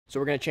So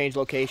we're gonna change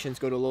locations,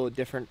 go to a little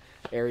different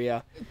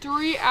area.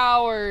 3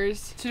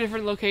 hours to a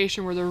different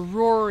location where they're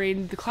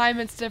roaring. The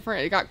climate's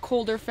different. It got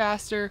colder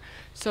faster,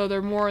 so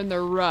they're more in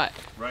their rut.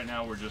 Right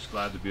now we're just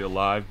glad to be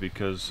alive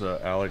because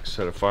Alex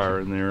set a fire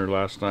in there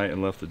last night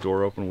and left the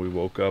door open. We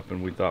woke up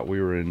and we thought we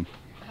were in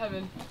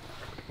Heaven.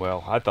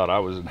 Well, I thought I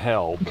was in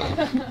hell.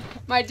 But...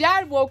 My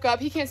dad woke up.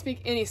 He can't speak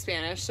any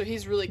Spanish, so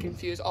he's really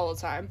confused all the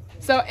time.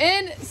 So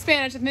in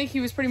Spanish, I think he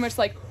was pretty much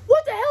like,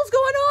 "What the hell's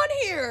going on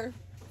here?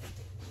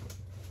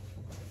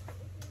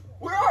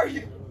 Where are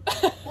you?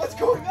 What's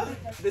going on?"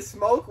 The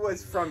smoke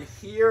was from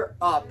here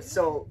up,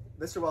 so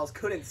Mr. Wells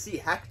couldn't see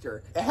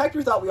Hector. And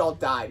Hector thought we all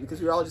died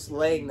because we were all just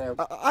laying there.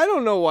 I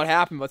don't know what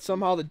happened, but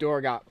somehow the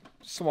door got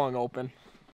swung open.